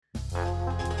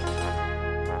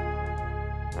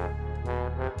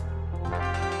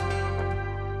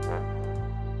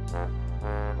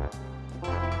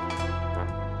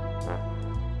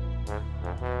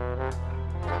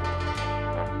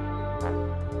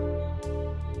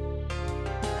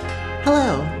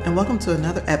Hello, and welcome to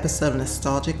another episode of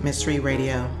Nostalgic Mystery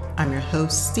Radio. I'm your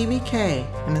host, Stevie K,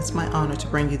 and it's my honor to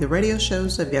bring you the radio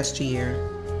shows of yesteryear.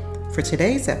 For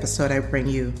today's episode, I bring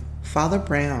you Father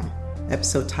Brown,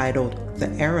 episode titled The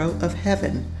Arrow of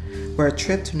Heaven, where a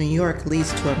trip to New York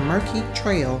leads to a murky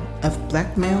trail of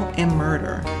blackmail and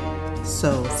murder.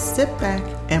 So sit back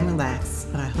and relax,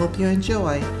 and I hope you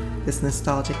enjoy this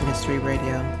Nostalgic Mystery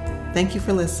Radio. Thank you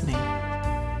for listening.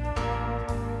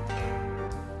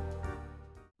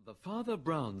 The Father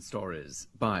Brown Stories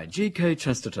by G.K.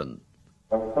 Chesterton.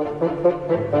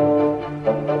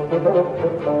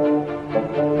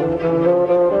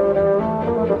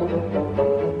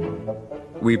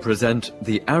 We present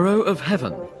The Arrow of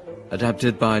Heaven,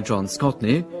 adapted by John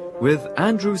Scotney, with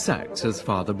Andrew Sachs as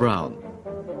Father Brown.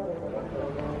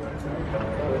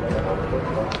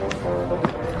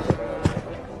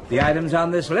 The items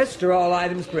on this list are all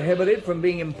items prohibited from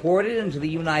being imported into the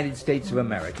United States of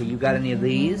America. You got any of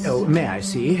these? Oh, may I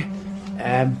see?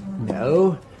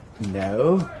 No.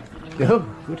 Oh,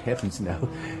 good heavens, no.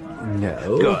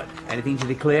 No. Good. Anything to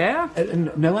declare?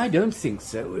 No, I don't think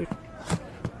so.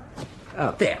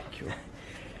 Oh, there.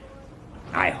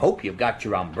 I hope you've got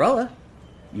your umbrella.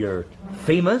 Your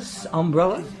famous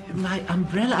umbrella? My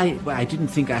umbrella? I didn't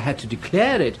think I had to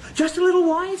declare it. Just a little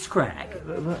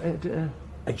wisecrack.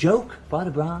 A joke, Father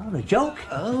Brown, a joke?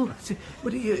 Oh,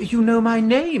 but you know my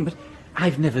name, but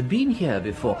I've never been here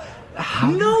before.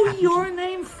 Your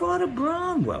name, Father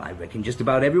Brown? Well, I reckon just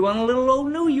about everyone in little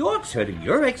old New York's heard of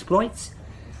your exploits.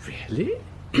 Really?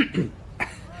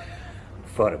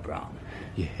 Father Brown.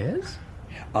 Yes?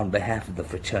 On behalf of the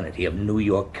fraternity of New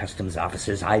York customs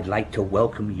officers, I'd like to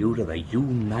welcome you to the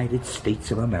United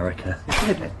States of America.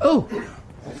 Oh!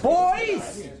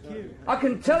 Boys! I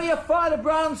can tell you Father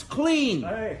Brown's clean.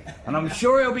 And I'm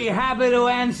sure he'll be happy to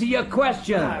answer your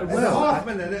question. The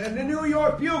Hoffman and the New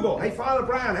York Bugle. Hey, Father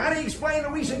Brown, how do you explain the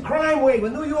recent crime wave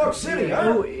in New York City, huh?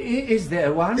 Oh, is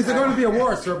there one? Is there going to be a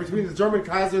war, sir, between the German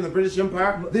Kaiser and the British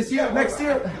Empire this year, next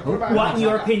year? What, in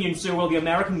your opinion, sir, will the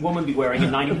American woman be wearing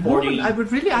in 1940? I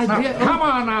would really... Come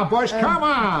on now, boys, come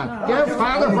on. Give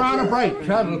Father Brown a break.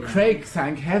 Colonel Craig,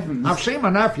 thank heavens. I've seen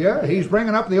my nephew. He's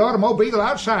bringing up the automobile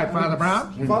outside, Father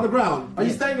Brown. Father Brown, are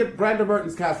you staying at Brander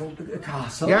Merton's castle?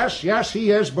 Castle? Yes, he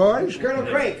is, boys. Colonel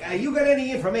Craig, you got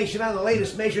any information on the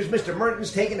latest measures Mr.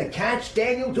 Merton's taking to catch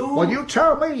Daniel Dool? Well, you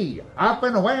tell me. I've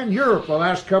been away in Europe the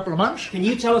last couple of months. Can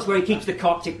you tell us where he keeps the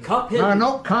Coptic cup hidden?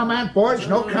 No comment, boys,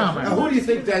 no comment. Now, who do you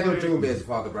think Daniel Doom is,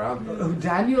 Father Brown? Oh,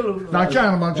 Daniel... Now,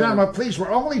 gentlemen, please,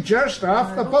 we're only just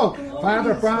off the boat.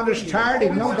 Father Brown is tired.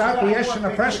 He'll no doubt be issuing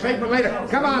a press statement later.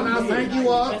 Come on now, thank you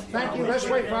all. Thank you. This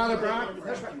way, Father Brown.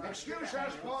 This way. Excuse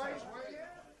us, boys.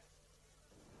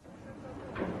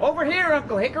 Over here,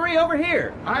 Uncle Hickory, over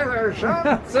here. Hi there,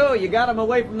 son. So, you got him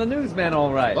away from the newsmen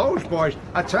all right. Those boys,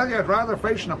 I tell you, I'd rather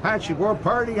face an Apache war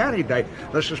party any day.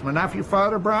 This is my nephew,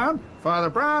 Father Brown. Father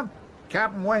Brown,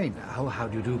 Captain Wayne. Oh, how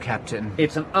do you do, Captain?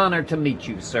 It's an honor to meet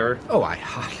you, sir. Oh, I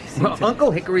hardly think Well,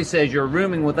 Uncle Hickory says you're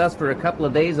rooming with us for a couple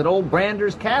of days at old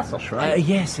Brander's castle. That's right.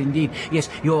 Yes, indeed. Yes,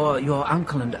 your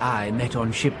uncle and I met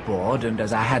on shipboard, and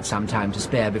as I had some time to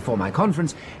spare before my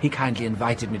conference, he kindly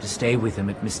invited me to stay with him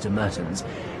at Mr. Merton's.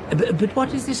 But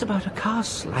what is this about a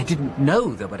castle? I didn't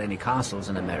know there were any castles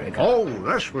in America. Oh,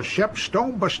 this was shipped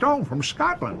stone by stone from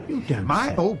Scotland. You don't My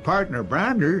say. old partner,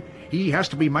 Brander, he has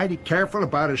to be mighty careful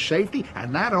about his safety,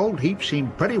 and that old heap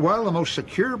seemed pretty well the most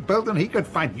secure building he could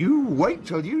find. You wait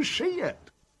till you see it.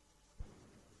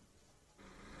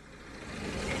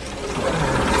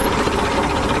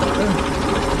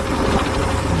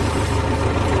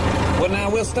 Well, now,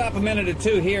 we'll stop a minute or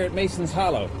two here at Mason's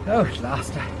Hollow. Oh, at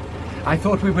last. I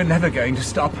thought we were never going to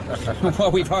stop.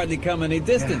 Well, we've hardly come any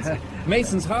distance.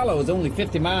 Mason's Hollow is only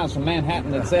 50 miles from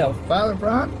Manhattan itself. Father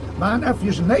Brown, my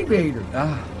nephew's an aviator.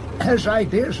 His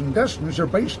ideas and distance are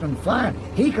based on flying.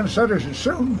 He considers it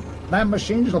soon. Them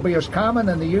machines will be as common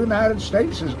in the United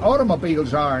States as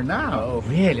automobiles are now. Oh,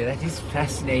 really? That is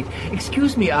fascinating.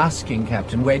 Excuse me asking,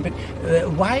 Captain Wayne, but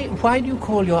why do you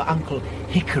call your uncle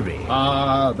Hickory?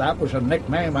 That was a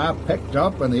nickname I picked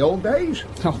up in the old days.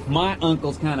 Oh, my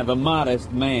uncle's kind of a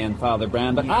modest man, Father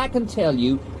Brown, but I can tell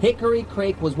you, Hickory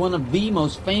Craik was one of the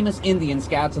most famous Indian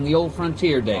scouts in the old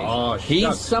frontier days. Oh, He's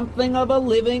shucks. something of a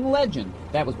living legend.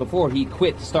 That was before he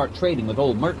quit to start trading with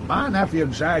old Merton. My nephew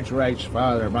exaggerates,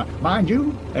 Father. Mind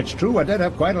you, it's true I did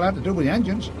have quite a lot to do with the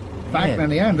engines. Fact in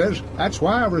the end is, that's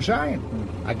why I resigned.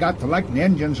 I got to like the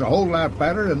engines a whole lot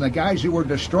better than the guys who were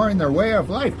destroying their way of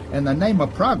life in the name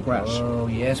of progress. Oh,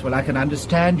 yes, well, I can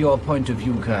understand your point of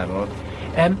view, Colonel.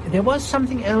 There was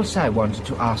something else I wanted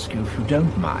to ask you, if you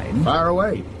don't mind. Far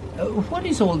away. What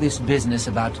is all this business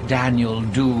about Daniel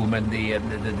Doom and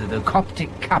the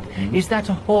Coptic Cup? Is that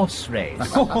a horse race?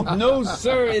 Oh, no,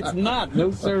 sir, it's not.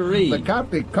 No, sirree. The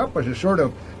Coptic Cup is a sort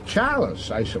of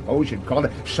chalice, I suppose you'd call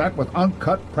it, set with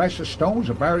uncut precious stones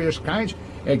of various kinds.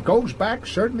 It goes back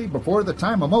certainly before the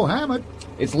time of Mohammed.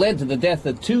 It's led to the death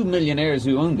of 2 millionaires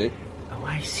who owned it. Oh,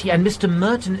 I see. And Mr.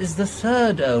 Merton is the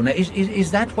third owner. Is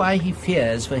that why he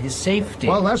fears for his safety?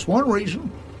 Well, that's one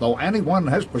reason. Though anyone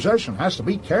in his possession has to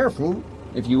be careful.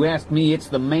 If you ask me, it's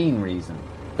the main reason.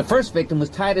 The first victim was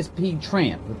Titus P.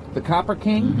 Tramp, the Copper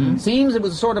King. Seems it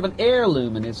was sort of an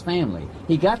heirloom in his family.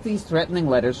 He got these threatening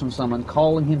letters from someone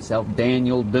calling himself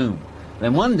Daniel Doom.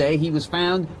 Then one day he was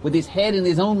found with his head in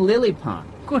his own lily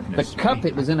pond. Goodness The cup, me.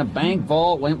 it was in a bank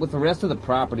vault, went with the rest of the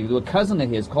property to a cousin of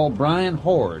his called Brian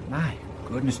Horde. My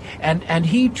goodness. And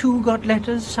he too got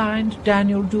letters signed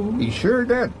Daniel Doom? He sure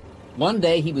did. One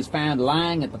day he was found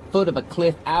lying at the foot of a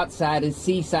cliff outside his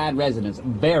seaside residence,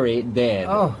 buried dead.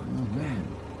 Oh, man.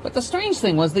 But the strange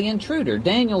thing was the intruder,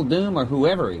 Daniel Doom or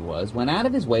whoever he was, went out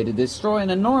of his way to destroy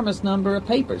an enormous number of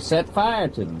papers, set fire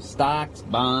to them, stocks,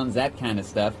 bonds, that kind of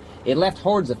stuff. It left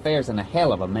Horde's affairs in a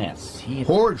hell of a mess.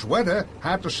 Horde's widow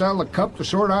had to sell the cup to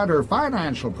sort out her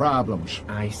financial problems.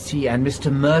 I see, and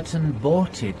Mr. Merton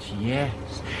bought it, yes.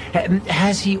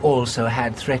 Has he also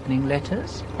had threatening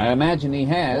letters? I imagine he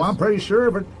has. Oh, I'm pretty sure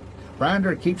of it.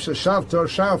 Brander keeps himself to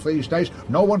himself these days.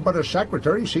 No one but his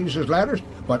secretary sees his letters,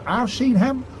 but I've seen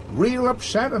him real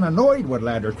upset and annoyed with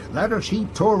letters. Letters he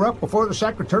tore up before the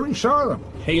secretary saw them.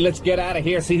 Hey, let's get out of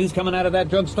here. See who's coming out of that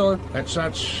drugstore? It's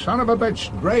that son of a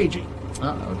bitch, Dragey.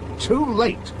 Too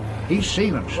late. He's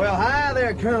seen us. Well, hi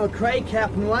there, Colonel Craig,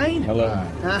 Captain Wayne. Hello.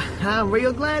 I'm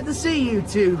real glad to see you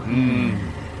two.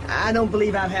 I don't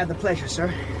believe I've had the pleasure,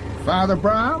 sir. Father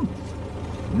Brown,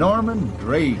 Norman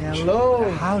Drage.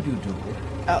 Hello. How do you do?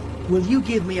 Will you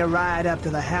give me a ride up to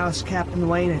the house, Captain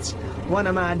Wayne? It's one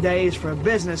of my days for a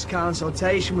business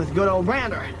consultation with good old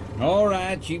Brander. All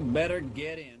right, you better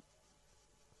get in.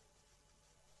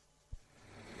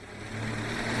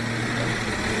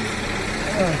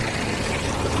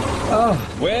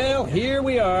 Well, here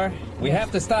we are. We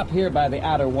have to stop here by the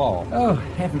outer wall. Oh,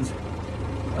 heavens.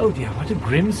 Oh, dear, what a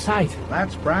grim sight.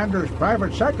 That's Brander's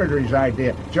private secretary's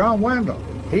idea, John Wendell.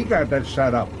 He got that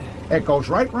set up. It goes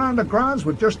right round the grounds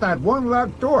with just that one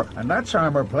locked door, and that's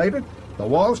armor-plated. The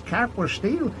wall's capped with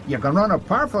steel. You can run a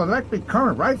powerful electric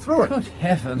current right through it. Good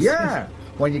heavens. Yeah.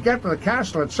 When you get to the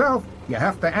castle itself, you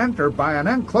have to enter by an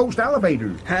enclosed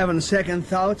elevator. Having second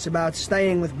thoughts about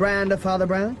staying with Brander, Father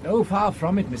Brown? Oh, far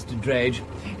from it, Mr. Drage.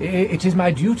 It is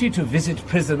my duty to visit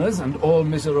prisoners and all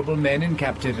miserable men in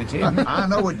captivity. I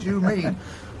know what you mean.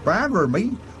 Brander and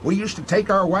me, we used to take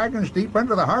our wagons deep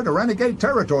into the heart of renegade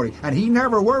territory, and he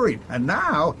never worried. And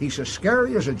now he's as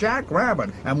scary as a jackrabbit.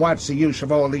 And what's the use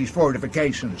of all these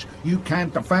fortifications? You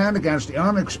can't defend against the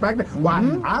unexpected.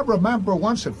 Why, I remember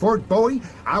once at Fort Bowie,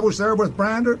 I was there with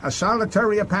Brander, a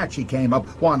solitary Apache came up,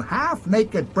 one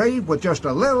half-naked brave with just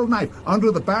a little knife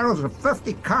under the barrels of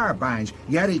 50 carbines,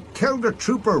 yet he killed a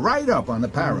trooper right up on the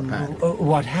parapet.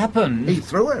 What happened? He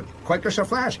threw it, quick as a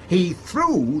flash. He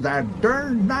threw that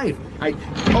darn knife.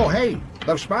 Oh, hey,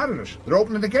 they've spotted us. They're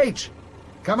opening the gates.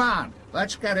 Come on,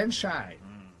 let's get inside.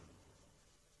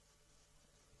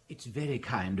 It's very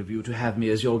kind of you to have me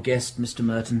as your guest, Mr.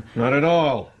 Merton. Not at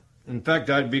all. In fact,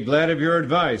 I'd be glad of your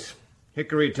advice.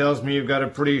 Hickory tells me you've got a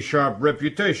pretty sharp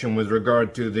reputation with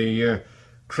regard to the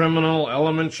criminal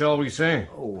element, shall we say.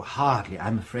 Oh, hardly,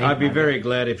 I'm afraid. I'd be very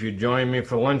glad if you'd join me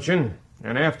for luncheon.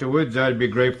 And afterwards, I'd be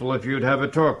grateful if you'd have a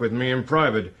talk with me in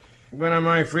private. When am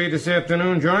I free this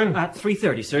afternoon, John? At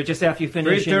 3:30, sir, just after you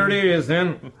finish. 3:30 it is,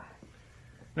 then.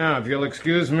 Now, if you'll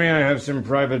excuse me, I have some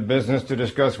private business to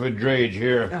discuss with Drage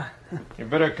here. You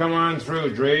better come on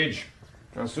through, Drage.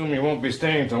 I assume you won't be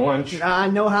staying to lunch. I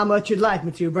know how much you'd like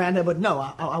me to, Brander, but no,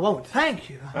 I won't. Thank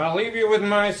you. I'll leave you with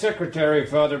my secretary,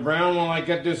 Father Brown, while I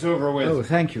get this over with. Oh,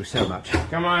 thank you so much.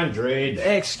 Come on, Drage.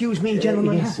 Excuse me,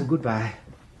 gentlemen. Yes, goodbye.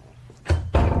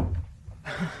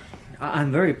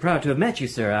 I'm very proud to have met you,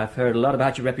 sir. I've heard a lot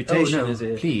about your reputation as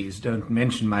a... Please don't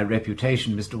mention my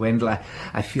reputation, Mr. Wendell.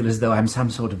 I feel as though I'm some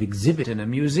sort of exhibit in a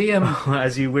museum. Oh,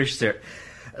 as you wish, sir.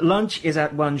 Lunch is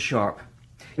at 1 sharp.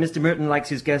 Mr. Merton likes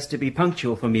his guests to be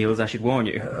punctual for meals, I should warn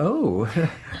you. Oh.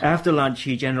 After lunch,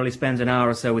 he generally spends an hour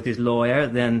or so with his lawyer.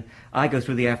 Then I go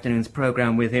through the afternoon's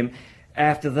program with him.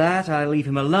 After that, I leave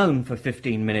him alone for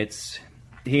 15 minutes.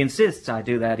 He insists I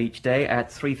do that each day at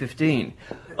 3:15.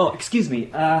 Oh, excuse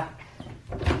me.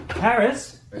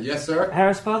 Harris? Yes, sir?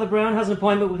 Harris, Father Brown has an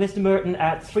appointment with Mr. Merton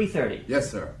at 3:30. Yes,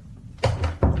 sir.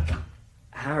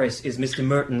 Harris is Mr.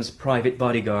 Merton's private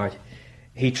bodyguard.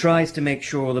 He tries to make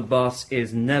sure the boss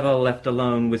is never left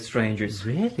alone with strangers.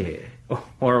 Really?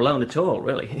 Or alone at all,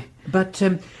 really. But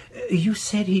you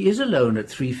said he is alone at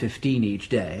 3:15 each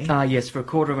day? Yes, for a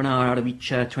quarter of an hour out of each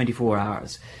 24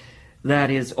 hours.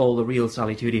 That is all the real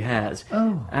solitude he has.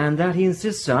 Oh. And that he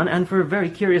insists on, and for a very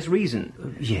curious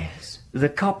reason. Yes. The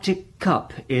Coptic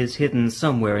cup is hidden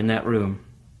somewhere in that room.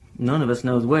 None of us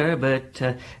knows where, but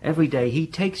every day he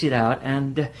takes it out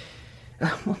and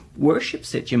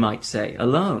worships it, you might say,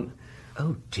 alone.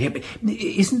 Oh, dear, but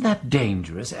isn't that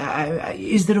dangerous?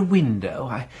 Is there a window?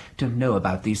 I don't know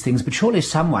about these things, but surely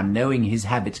someone knowing his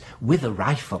habits with a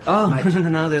rifle... Oh,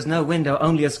 no, there's no window,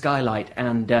 only a skylight,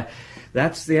 and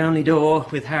that's the only door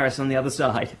with Harris on the other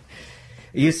side.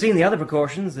 You've seen the other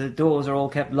precautions. The doors are all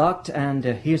kept locked, and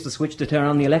here's the switch to turn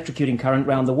on the electrocuting current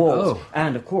round the walls. Oh.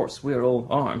 And, of course, we're all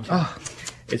armed. Oh.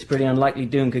 It's pretty unlikely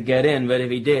Doom could get in, but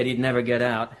if he did, he'd never get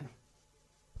out.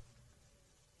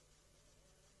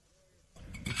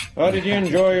 How did you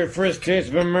enjoy your first taste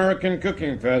of American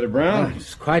cooking, Father Brown?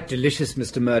 It's quite delicious,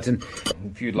 Mr. Merton.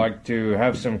 If you'd like to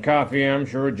have some coffee, I'm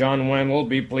sure John Wendell will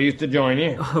be pleased to join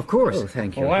you. Oh, of course. Oh,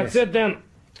 thank you. Well, that's it then.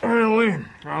 Well,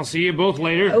 I'll see you both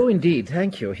later. Oh, indeed.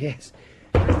 Thank you, yes.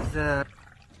 With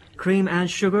cream and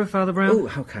sugar, Father Brown? Oh,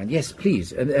 how kind. Yes,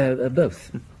 please.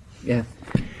 Both. Yeah.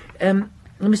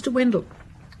 Mr. Wendell,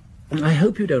 I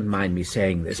hope you don't mind me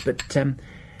saying this, but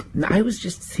I was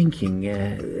just thinking,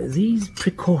 these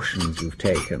precautions you've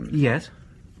taken... Yes?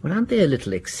 Well, aren't they a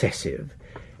little excessive?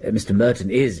 Mr.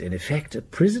 Merton is, in effect, a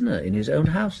prisoner in his own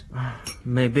house.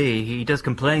 Maybe. He does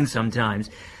complain sometimes.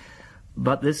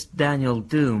 But this Daniel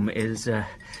Doom is a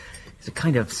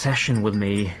kind of obsession with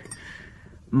me.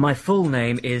 My full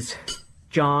name is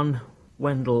John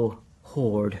Wendell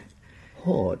Horde.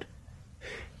 Horde?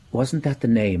 Wasn't that the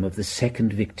name of the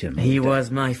second victim? He was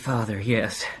my father,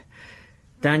 yes.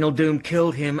 Daniel Doom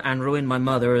killed him and ruined my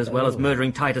mother, as well as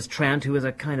murdering Titus Trant, who is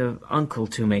a kind of uncle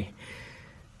to me.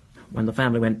 When the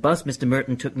family went bust, Mr.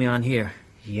 Merton took me on here.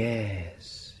 Yes.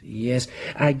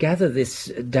 I gather this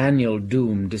Daniel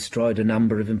Doom destroyed a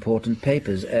number of important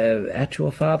papers at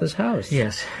your father's house.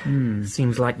 Yes.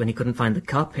 Seems like when he couldn't find the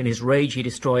cup, in his rage he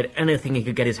destroyed anything he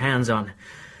could get his hands on.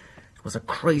 It was a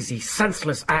crazy,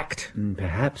 senseless act.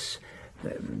 Perhaps,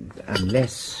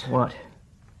 unless... What?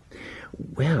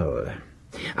 Well,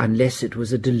 unless it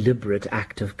was a deliberate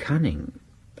act of cunning.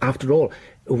 After all,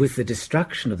 with the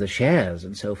destruction of the shares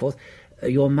and so forth,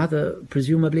 your mother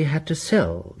presumably had to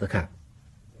sell the cup.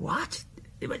 What?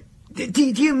 Do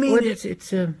you mean... Well, it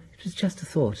was just a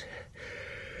thought.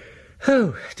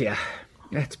 Oh, dear.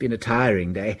 That's been a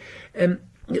tiring day.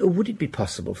 Would it be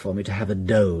possible for me to have a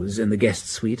doze in the guest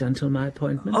suite until my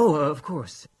appointment? Oh, of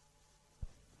course.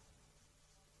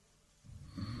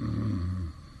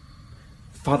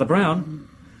 Father Brown?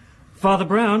 Father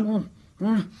Brown?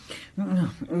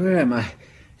 Where am I?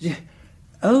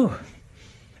 Oh,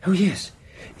 yes.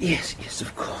 Yes,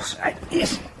 of course.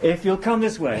 Yes. If you'll come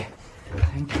this way.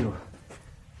 Thank you.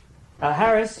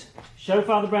 Harris, show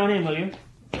Father Brown in, will you?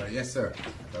 Yes, sir.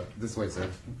 This way, sir.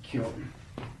 Thank you.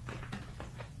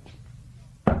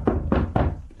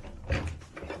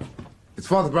 It's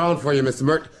Father Brown for you, Mr.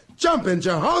 Mert. Jump in,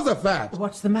 Jehoshaphat!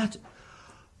 What's the matter?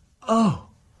 Oh,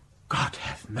 God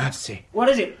have mercy. What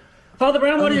is it? Father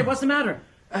Brown, what is it? What's the matter?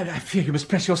 I fear you must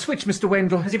press your switch, Mr.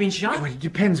 Wendell. Has he been shot? Well, it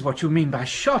depends what you mean by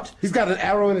shot. He's got an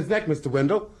arrow in his neck, Mr.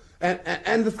 Wendell.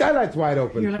 And the skylight's wide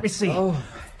open. Here, let me see.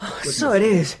 So it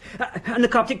is. And the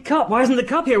Coptic cup. Why isn't the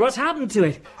cup here? What's happened to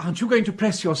it? Aren't you going to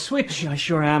press your switch? I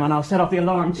sure am, and I'll set off the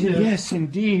alarm, too. Yes,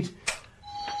 indeed.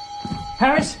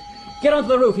 Harris, get onto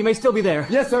the roof. He may still be there.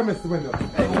 Yes, sir, Mr. Wendell.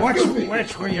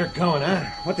 Watch where you're going, huh?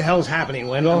 What the hell's happening,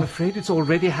 Wendell? I'm afraid it's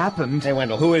already happened. Hey,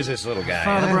 Wendell, who is this little guy?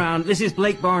 Father Brown, this is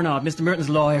Blake Barnard, Mr. Merton's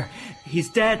lawyer. He's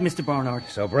dead, Mr. Barnard.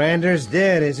 So Brander's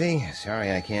dead, is he?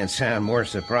 Sorry I can't sound more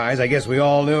surprised. I guess we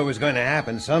all knew it was going to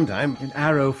happen sometime. An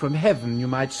arrow from heaven, you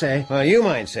might say. Well, you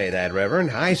might say that,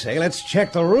 Reverend. I say let's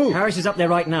check the roof. Harris is up there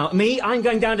right now. Me, I'm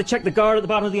going down to check the guard at the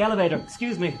bottom of the elevator.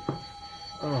 Excuse me.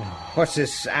 What's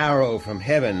this arrow from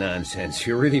heaven nonsense?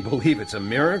 You really believe it's a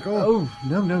miracle? Oh,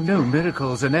 no.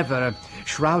 Miracles are never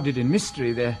shrouded in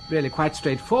mystery. They're really quite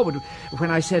straightforward.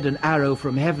 When I said an arrow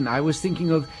from heaven, I was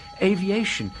thinking of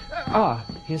aviation.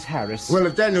 Here's Harris. Well,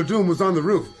 if Daniel Doom was on the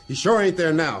roof, he sure ain't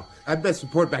there now. I'd best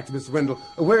report back to Mr. Wendell.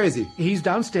 Where is he? He's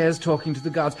downstairs talking to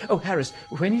the guards. Oh, Harris,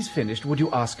 when he's finished, would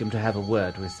you ask him to have a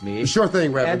word with me? Sure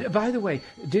thing, Reverend. And, by the way,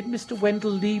 did Mr.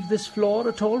 Wendell leave this floor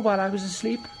at all while I was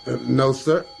asleep? No,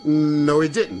 sir. No, he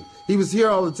didn't. He was here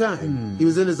all the time. He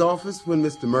was in his office when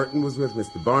Mr. Merton was with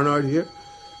Mr. Barnard here.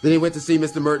 Then he went to see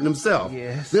Mr. Merton himself.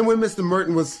 Yes. Then when Mr.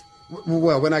 Merton was...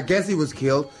 Well, when I guess he was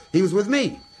killed, he was with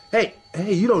me. Hey,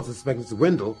 you don't suspect Mr.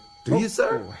 Wendell, do you,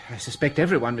 sir? Oh, I suspect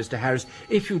everyone, Mr. Harris.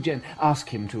 If you ask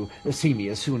him to see me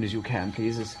as soon as you can,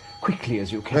 please, as quickly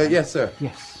as you can. Yes, sir.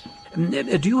 Yes.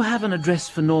 Do you have an address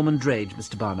for Norman Drage,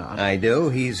 Mr. Barnard? I do.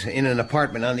 He's in an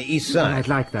apartment on the east side. I'd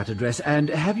like that address. And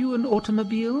have you an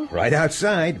automobile? Right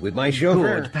outside, with my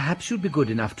chauffeur. Good. Perhaps you'd be good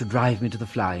enough to drive me to the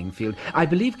flying field. I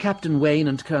believe Captain Wayne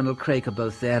and Colonel Craik are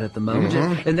both there at the moment.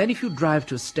 Mm-hmm. And then if you drive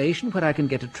to a station where I can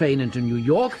get a train into New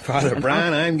York... Father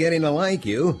Brown, I'm getting to like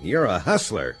you. You're a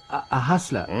hustler. A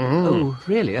hustler? Mm-hmm. Oh,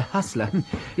 really? A hustler?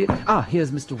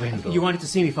 Here's Mr. Wendell. You wanted to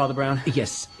see me, Father Brown?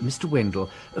 Yes, Mr. Wendell.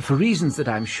 For reasons that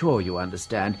I'm sure you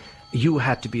understand, you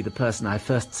had to be the person I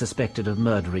first suspected of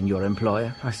murdering your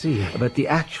employer. I see. But the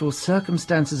actual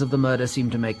circumstances of the murder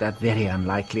seem to make that very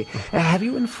unlikely. Have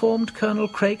you informed Colonel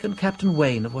Craik and Captain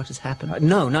Wayne of what has happened?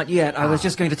 No, not yet. I was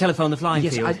just going to telephone the flying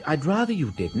field. Yes, I'd rather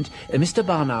you didn't. Mr.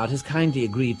 Barnard has kindly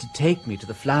agreed to take me to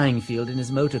the flying field in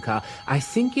his motor car. I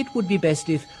think it would be best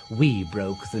if we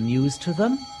broke the news to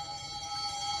them.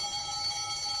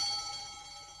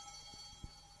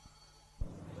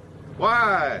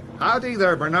 Why, howdy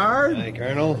there, Bernard. Hi,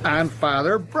 Colonel. And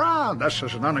Father Brown. This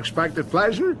is an unexpected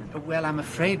pleasure. Well, I'm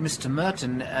afraid Mr.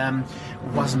 Merton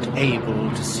wasn't able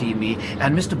to see me,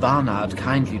 and Mr. Barnard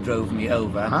kindly drove me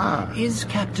over. Is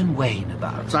Captain Wayne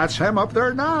about? That's him up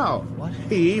there now. What?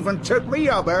 He even took me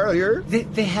up earlier.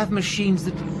 They have machines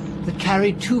that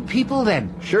carry two people,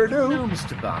 then? Sure do. No,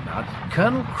 Mr. Barnard.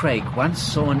 Colonel Craik once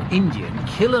saw an Indian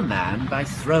kill a man by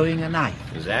throwing a knife.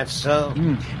 Is that so?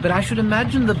 But I should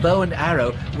imagine the bow and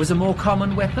arrow was a more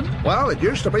common weapon. Well, it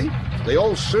used to be. The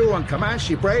old Sioux and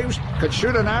Comanche braves could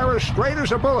shoot an arrow straight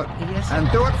as a bullet. Yes. And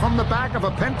do it from the back of a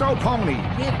pinto pony.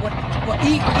 Yeah,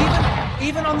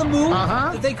 even on the move?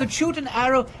 Uh-huh. They could shoot an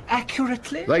arrow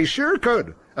accurately? They sure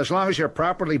could, as long as you're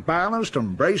properly balanced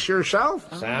and brace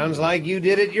yourself. Sounds like you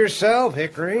did it yourself,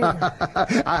 Hickory.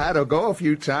 I had to go a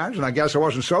few times, and I guess it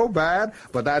wasn't so bad,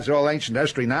 but that's all ancient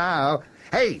history now.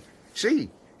 Hey, see,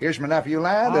 here's my nephew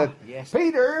Land. Yes.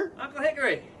 Peter, Uncle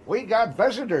Hickory. we got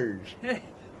visitors.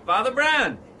 Father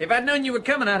Brown. If I'd known you were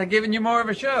coming, I'd have given you more of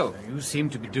a show. You seem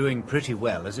to be doing pretty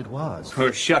well as it was.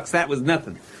 Oh, shucks, that was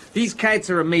nothing. These kites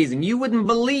are amazing. You wouldn't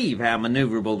believe how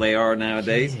maneuverable they are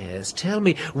nowadays. Yes, tell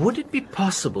me, would it be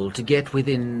possible to get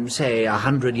within, say,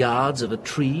 100 yards of a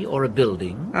tree or a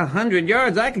building? 100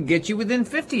 yards? I could get you within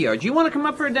 50 yards. You want to come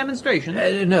up for a demonstration?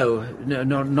 No,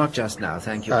 not just now,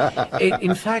 thank you.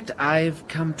 In fact, I've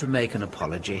come to make an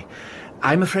apology.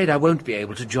 I'm afraid I won't be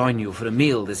able to join you for a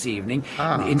meal this evening.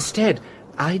 Instead,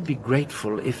 I'd be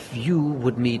grateful if you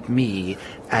would meet me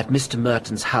at Mr.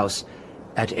 Merton's house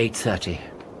at 8:30.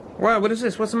 Why, what is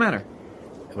this? What's the matter?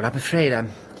 Well, I'm afraid,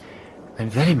 I'm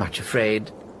very much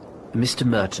afraid Mr.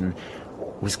 Merton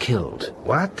was killed.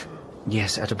 What?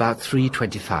 Yes, at about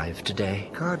 3:25 today.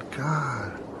 Good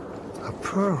God. A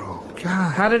pearl.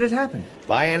 God. How did it happen?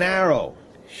 By an arrow.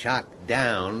 Shot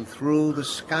down through the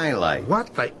skylight.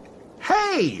 What the...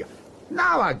 Hey!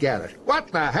 Now I get it.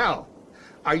 What the hell?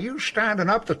 Are you standing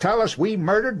up to tell us we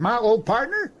murdered my old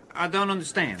partner? I don't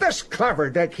understand. This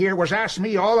clever dick here was asking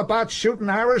me all about shooting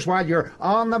arrows while you're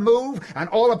on the move and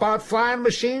all about flying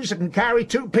machines that can carry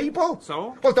two people.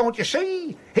 So? Well, don't you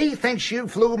see? He thinks you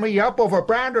flew me up over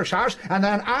Brander's house and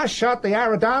then I shot the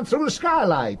arrow down through the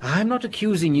skylight. I'm not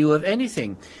accusing you of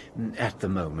anything at the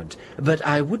moment, but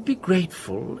I would be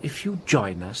grateful if you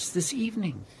join us this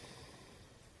evening.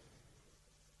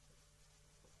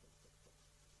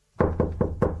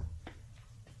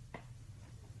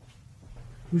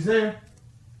 Who's there?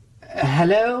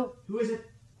 Hello? Who is it?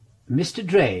 Mr.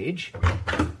 Drage?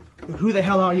 Who the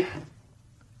hell are you?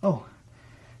 Oh,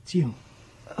 it's you.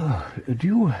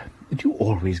 Do you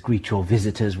always greet your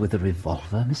visitors with a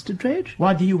revolver, Mr. Drage?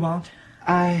 What do you want?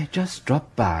 I just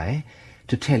dropped by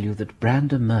to tell you that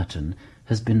Brander Merton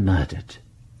has been murdered.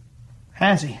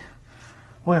 Has he?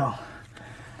 Well,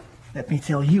 let me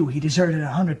tell you, he deserted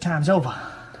 100 times over.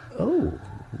 Oh,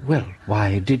 well,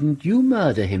 why didn't you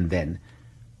murder him then?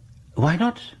 Why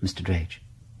not, Mr. Drage?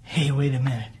 Hey, wait a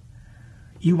minute.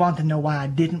 You want to know why I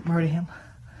didn't murder him?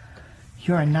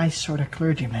 You're a nice sort of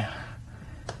clergyman.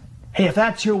 Hey, if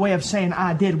that's your way of saying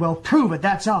I did, well, prove it,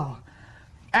 that's all.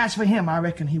 As for him, I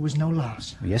reckon he was no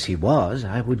loss. Yes, he was.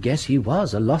 I would guess he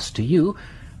was a loss to you.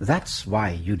 That's why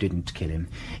you didn't kill him,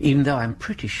 even though I'm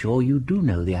pretty sure you do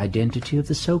know the identity of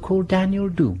the so-called Daniel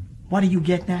Doom. What are you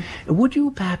getting at? Would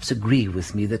you perhaps agree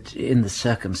with me that, in the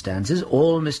circumstances,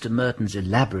 all Mr. Merton's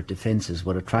elaborate defences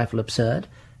were a trifle absurd,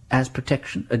 as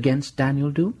protection against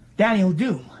Daniel Doom? Daniel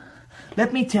Doom?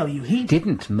 Let me tell you, he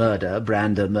didn't murder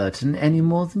Brander Merton any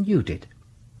more than you did.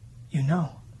 You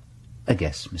know. I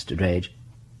guess, Mr. Drage.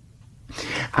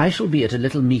 I shall be at a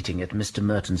little meeting at Mr.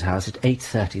 Merton's house at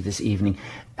 8:30 this evening.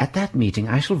 At that meeting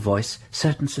I shall voice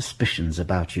certain suspicions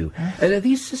about you.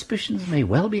 These suspicions may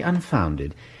well be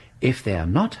unfounded. If they are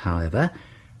not, however,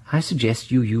 I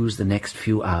suggest you use the next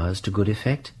few hours to good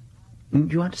effect. Do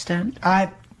you understand?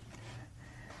 Damn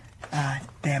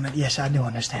it, yes, I do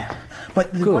understand.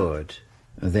 But... Good.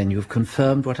 Then you've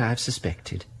confirmed what I've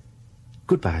suspected.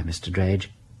 Goodbye, Mr. Drage.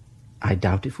 I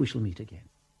doubt if we shall meet again.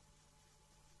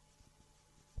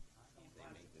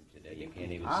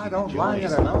 I don't like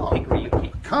it at all.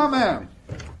 Come in.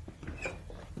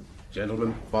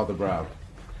 Gentlemen, Father Brown.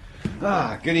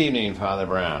 Good evening, Father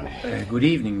Brown. Good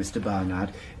evening, Mr.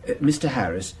 Barnard. Mr.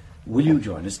 Harris, will you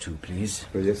join us too, please?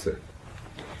 Yes, sir.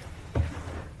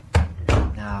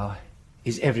 Now,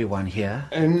 is everyone here?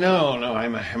 No,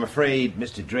 I'm afraid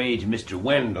Mr. Drage and Mr.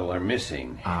 Wendell are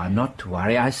missing. Not to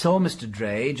worry. I saw Mr.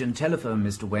 Drage and telephoned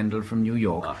Mr. Wendell from New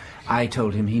York. I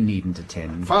told him he needn't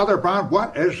attend. Father Brown,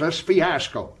 what is this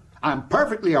fiasco? I'm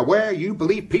perfectly aware you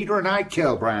believe Peter and I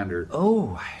killed Brander.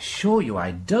 Oh, I assure you I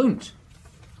don't.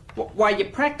 Why, you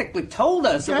practically told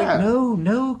us. Yeah.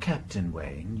 No, Captain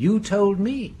Wayne. You told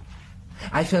me.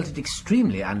 I felt it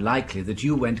extremely unlikely that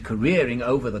you went careering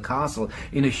over the castle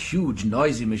in a huge,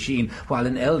 noisy machine while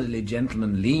an elderly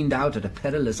gentleman leaned out at a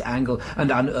perilous angle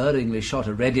and unerringly shot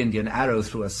a Red Indian arrow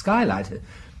through a skylight.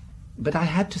 But I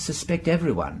had to suspect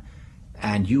everyone,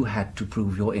 and you had to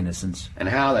prove your innocence. And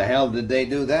how the hell did they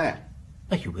do that?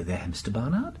 You were there, Mr.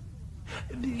 Barnard.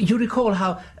 You recall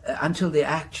how, until they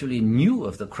actually knew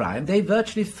of the crime, they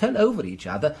virtually fell over each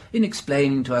other in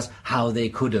explaining to us how they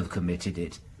could have committed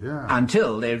it. Yeah.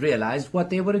 Until they realized what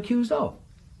they were accused of.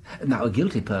 Now, a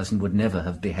guilty person would never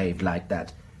have behaved like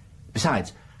that.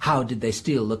 Besides, how did they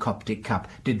steal the Coptic cup?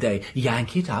 Did they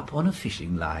yank it up on a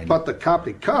fishing line? But the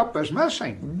Coptic cup is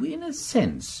missing. In a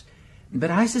sense.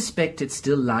 But I suspect it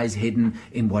still lies hidden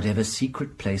in whatever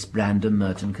secret place Brander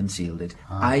Merton concealed it.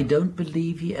 I don't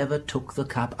believe he ever took the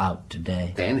cup out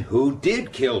today. Then who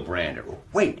did kill Brander?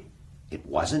 Wait, it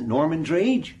wasn't Norman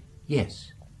Drage?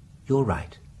 Yes, you're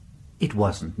right. It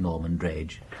wasn't Norman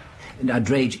Drage. Now,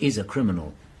 Drage is a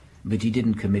criminal, but he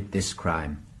didn't commit this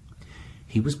crime.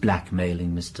 He was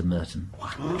blackmailing Mr. Merton.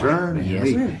 Turn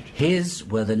Yes, his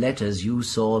were the letters you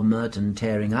saw Merton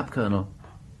tearing up, Colonel.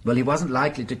 Well, he wasn't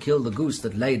likely to kill the goose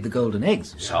that laid the golden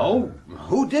eggs. So,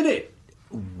 who did it?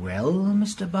 Well,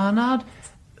 Mr. Barnard,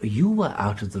 you were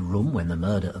out of the room when the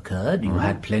murder occurred. You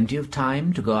had plenty of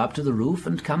time to go up to the roof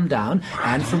and come down.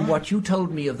 And from what you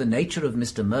told me of the nature of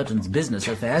Mr. Merton's business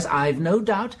affairs, I've no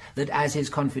doubt that as his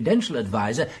confidential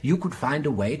advisor, you could find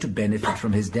a way to benefit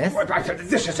from his death.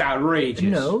 This is outrageous.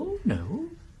 No.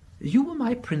 You were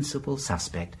my principal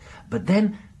suspect. But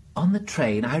then, on the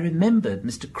train, I remembered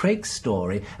Mr. Craig's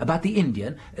story about the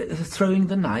Indian throwing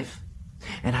the knife,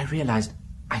 and I realized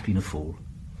I'd been a fool.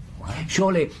 What?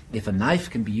 Surely, if a knife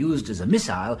can be used as a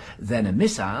missile, then a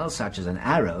missile, such as an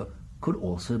arrow, could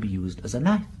also be used as a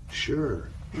knife. Sure.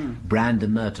 Brander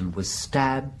Merton was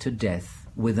stabbed to death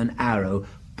with an arrow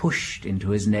pushed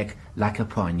into his neck like a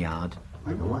poignard.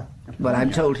 Like a what? Well,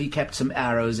 I'm told he kept some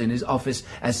arrows in his office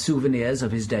as souvenirs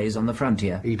of his days on the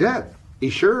frontier. He did. He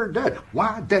sure did.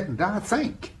 Why didn't I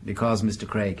think? Because, Mr.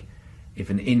 Craig, if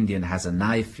an Indian has a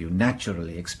knife, you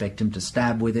naturally expect him to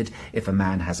stab with it. If a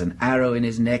man has an arrow in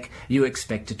his neck, you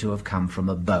expect it to have come from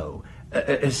a bow.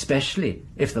 Especially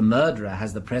if the murderer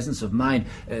has the presence of mind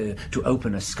to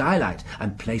open a skylight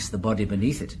and place the body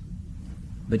beneath it.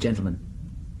 But, gentlemen,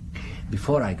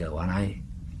 before I go on,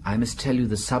 I must tell you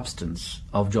the substance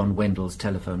of John Wendell's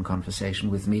telephone conversation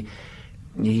with me.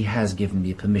 He has given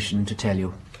me permission to tell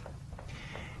you.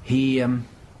 He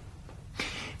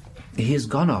has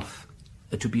gone off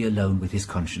to be alone with his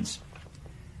conscience.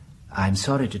 I'm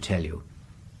sorry to tell you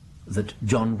that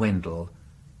John Wendell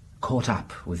caught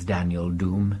up with Daniel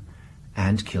Doom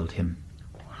and killed him.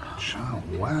 John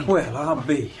Wendell? Well, I'll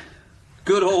be.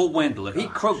 Good old Wendell. If he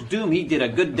croaked Doom, he did a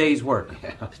good day's work.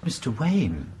 But Mr.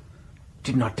 Wayne,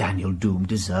 did not Daniel Doom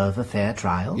deserve a fair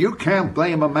trial? You can't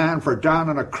blame a man for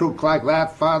downing a crook like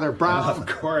that, Father Brown. Of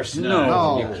course not.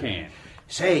 not. No, you can't.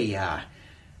 Say,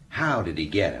 how did he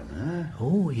get him, huh?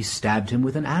 Oh, he stabbed him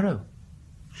with an arrow.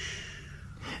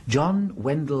 John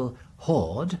Wendell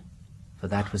Horde, for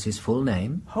that was his full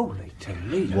name, Holy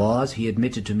Toledo, was, he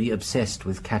admitted to me, obsessed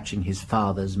with catching his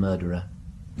father's murderer.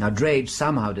 Now, Drage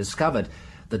somehow discovered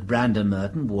that Brander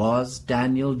Merton was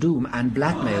Daniel Doom and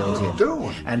blackmailed him.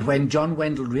 Doom? And when John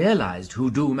Wendell realized who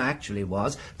Doom actually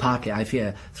was, partly, I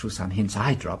fear, through some hints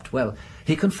I dropped, well,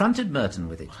 he confronted Merton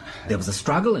with it. There was a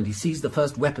struggle, and he seized the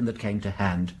first weapon that came to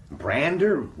hand.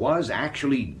 Brander was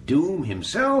actually Doom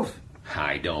himself?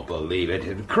 I don't believe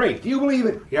it. Craig, do you believe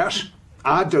it? Yes.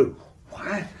 I do.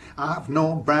 What? I've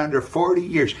known Brander 40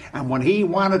 years, and when he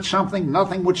wanted something,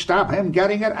 nothing would stop him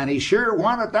getting it, and he sure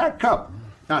wanted that cup.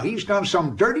 Now, he's done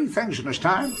some dirty things in his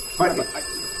time, but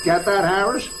get that,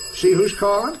 Harris? See who's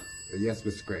calling? Yes,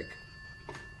 Mr. Craig.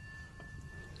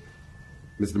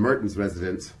 Mr. Merton's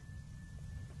residence.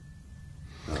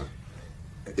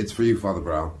 It's for you, Father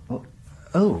Brown.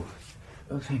 Oh,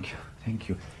 thank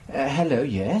you. Hello,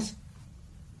 yes?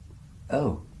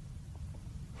 Oh,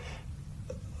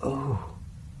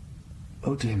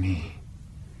 dear me.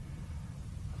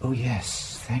 Oh,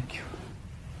 yes, thank you.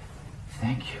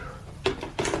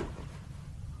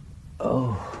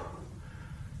 Oh,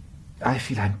 I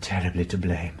feel I'm terribly to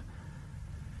blame.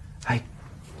 I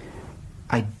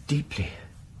deeply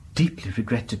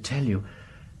regret to tell you,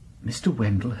 Mr.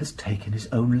 Wendell has taken his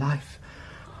own life.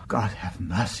 God have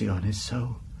mercy on his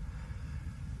soul.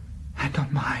 And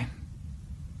on mine.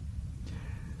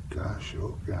 Gosh,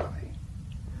 oh golly.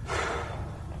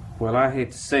 Well, I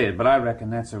hate to say it, but I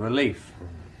reckon that's a relief.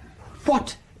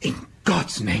 What in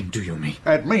God's name do you mean?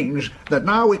 It means that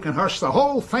now we can hush the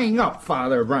whole thing up,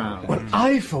 Father Brown. Well,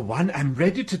 I, for one, am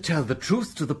ready to tell the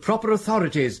truth to the proper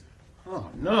authorities.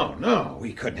 Oh, no.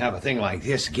 We couldn't have a thing like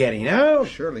this getting out.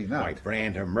 Surely not. Why,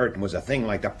 Brander Merton was a thing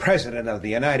like the President of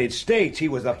the United States. He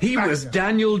was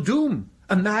Daniel Doom,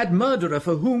 a mad murderer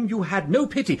for whom you had no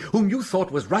pity, whom you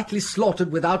thought was rightly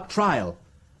slaughtered without trial.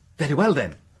 Very well,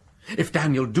 then. If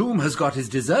Daniel Doom has got his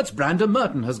deserts, Brander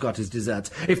Merton has got his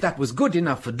deserts. If that was good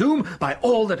enough for Doom, by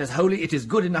all that is holy, it is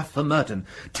good enough for Merton.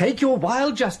 Take your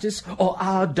wild justice or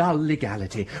our dull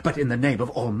legality, but in the name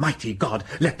of Almighty God,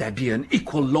 let there be an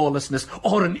equal lawlessness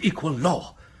or an equal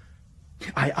law.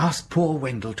 I asked poor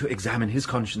Wendell to examine his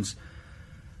conscience.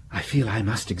 I feel I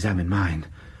must examine mine.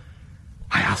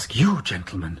 I ask you,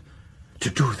 gentlemen, to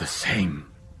do the same.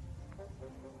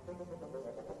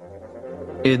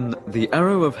 In The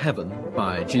Arrow of Heaven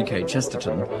by G.K.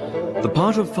 Chesterton, the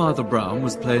part of Father Brown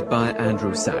was played by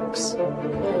Andrew Sachs,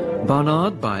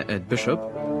 Barnard by Ed Bishop,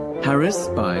 Harris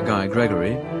by Guy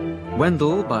Gregory,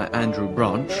 Wendell by Andrew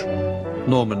Branch,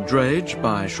 Norman Drage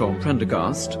by Sean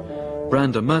Prendergast,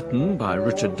 Brander Merton by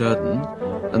Richard Durden,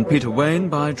 and Peter Wayne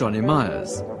by Johnny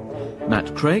Myers,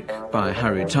 Matt Craik by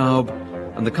Harry Taub,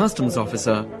 and the Customs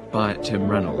Officer by Tim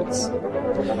Reynolds.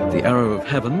 The Arrow of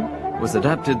Heaven was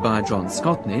adapted by John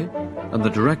Scotney, and the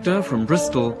director from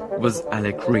Bristol was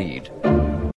Alec Reed.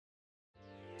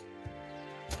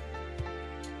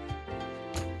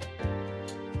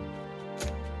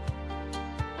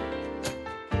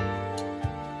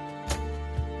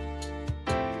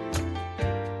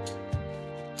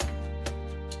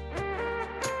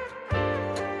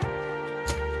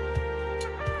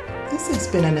 This has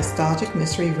been a Nostalgic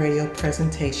Mystery Radio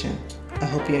presentation. I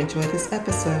hope you enjoyed this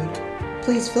episode.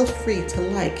 Please feel free to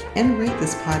like and rate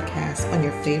this podcast on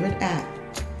your favorite app.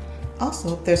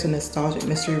 Also, there's a Nostalgic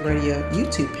Mystery Radio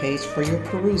YouTube page for your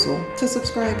perusal to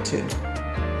subscribe to.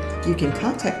 You can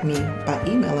contact me by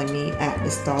emailing me at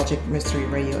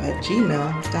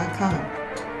nostalgicmysteryradio@gmail.com.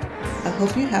 I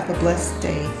hope you have a blessed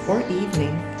day or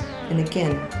evening, and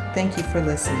again, thank you for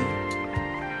listening.